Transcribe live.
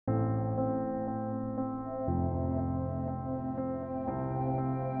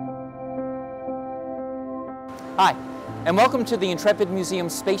Hi, and welcome to the Intrepid Museum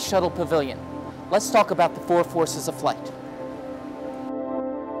Space Shuttle Pavilion. Let's talk about the four forces of flight.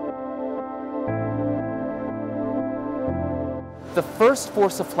 The first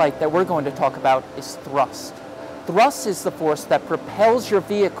force of flight that we're going to talk about is thrust. Thrust is the force that propels your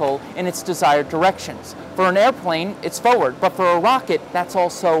vehicle in its desired directions. For an airplane, it's forward, but for a rocket, that's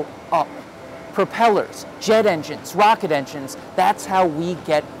also up. Propellers, jet engines, rocket engines, that's how we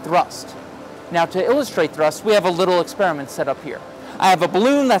get thrust. Now, to illustrate thrust, we have a little experiment set up here. I have a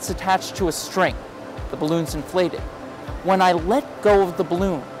balloon that's attached to a string. The balloon's inflated. When I let go of the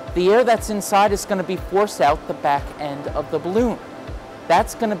balloon, the air that's inside is going to be forced out the back end of the balloon.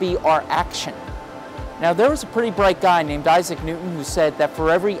 That's going to be our action. Now, there was a pretty bright guy named Isaac Newton who said that for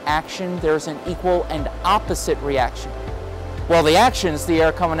every action, there's an equal and opposite reaction. Well, the action is the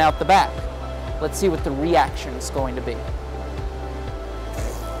air coming out the back. Let's see what the reaction is going to be.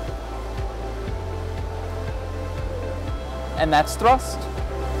 And that's thrust.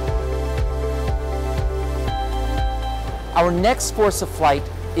 Our next force of flight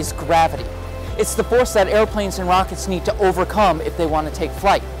is gravity. It's the force that airplanes and rockets need to overcome if they want to take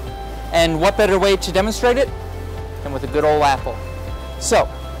flight. And what better way to demonstrate it than with a good old apple? So,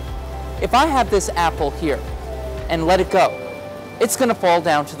 if I have this apple here and let it go, it's going to fall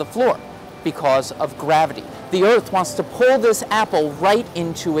down to the floor because of gravity. The Earth wants to pull this apple right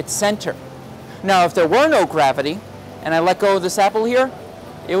into its center. Now, if there were no gravity, and I let go of this apple here,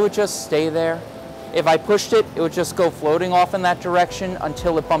 it would just stay there. If I pushed it, it would just go floating off in that direction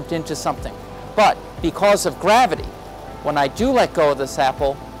until it bumped into something. But because of gravity, when I do let go of this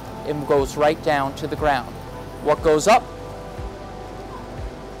apple, it goes right down to the ground. What goes up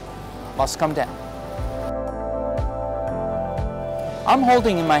must come down. I'm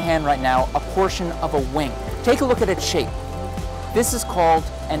holding in my hand right now a portion of a wing. Take a look at its shape. This is called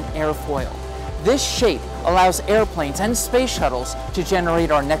an airfoil. This shape allows airplanes and space shuttles to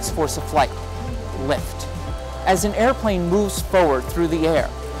generate our next force of flight, lift. As an airplane moves forward through the air,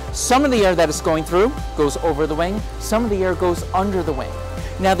 some of the air that it's going through goes over the wing, some of the air goes under the wing.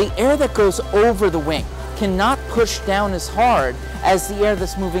 Now, the air that goes over the wing cannot push down as hard as the air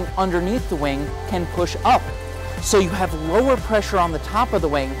that's moving underneath the wing can push up. So you have lower pressure on the top of the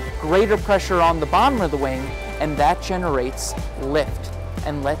wing, greater pressure on the bottom of the wing, and that generates lift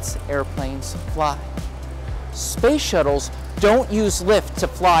and lets airplanes fly. Space shuttles don't use lift to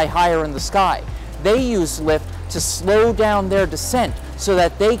fly higher in the sky. They use lift to slow down their descent so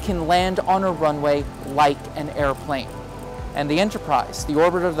that they can land on a runway like an airplane. And the Enterprise, the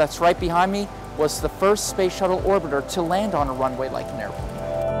orbiter that's right behind me, was the first space shuttle orbiter to land on a runway like an airplane.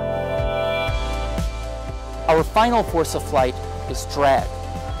 Our final force of flight is drag.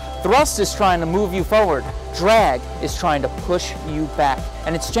 Thrust is trying to move you forward. Drag is trying to push you back.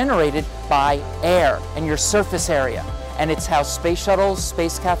 And it's generated by air and your surface area. And it's how space shuttles,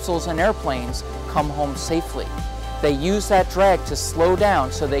 space capsules, and airplanes come home safely. They use that drag to slow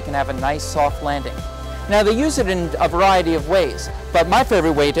down so they can have a nice soft landing. Now, they use it in a variety of ways, but my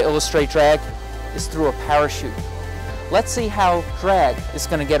favorite way to illustrate drag is through a parachute. Let's see how drag is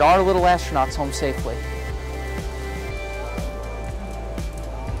going to get our little astronauts home safely.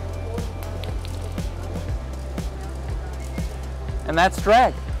 And that's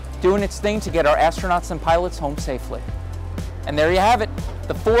drag, doing its thing to get our astronauts and pilots home safely. And there you have it,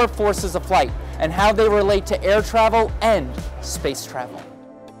 the four forces of flight and how they relate to air travel and space travel.